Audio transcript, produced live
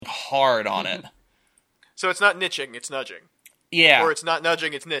hard on it. So it's not niching, it's nudging. Yeah. Or it's not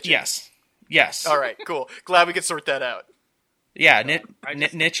nudging, it's niching. Yes. All right, cool. Glad we could sort that out. Yeah,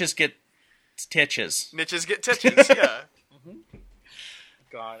 niches get titches. Niches get titches, yeah.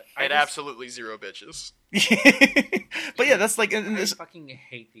 God. And absolutely zero bitches. But yeah, that's like... I fucking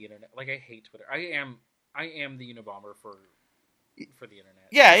hate the internet. Like, I hate Twitter. I am the Unabomber for the internet.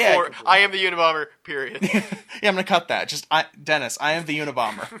 Yeah. Or, I am the Unabomber, period. Yeah, I'm gonna cut that. Dennis, I am the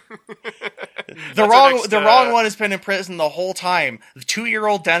Unabomber. The wrong one has been in prison the whole time. The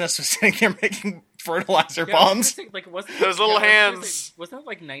 2-year-old Dennis was sitting there making fertilizer bombs. Those little hands. Wasn't that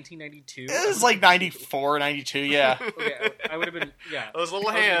like 1992? It was like 94, 92, yeah. Okay, I would have been, yeah. Those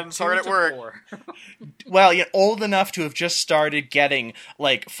little hands, hard at work. Well, old enough to have just started getting,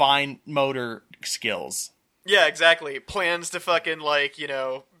 like, fine motor skills. Yeah, exactly. Plans to fucking, like,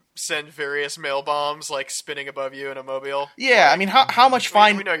 send various mail bombs, like, spinning above you in a mobile. Yeah, I mean, how much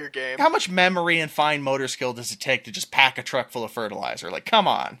fine... We know your game. How much memory and fine motor skill does it take to just pack a truck full of fertilizer? Like, come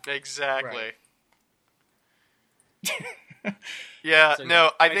on. Exactly. Right. Yeah, So,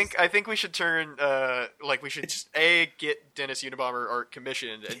 no, yeah, I think we should turn, we should, get Dennis Unabomber art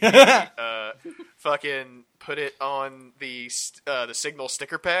commissioned, and fucking put it on the Signal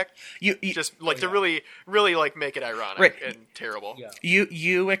sticker pack. You to really, really, like, make it ironic Right. and terrible. Yeah.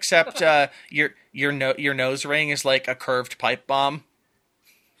 You accept your nose ring is like a curved pipe bomb.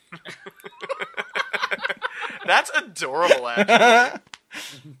 That's adorable, actually.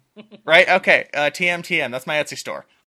 Right? Okay, TM, that's my Etsy store.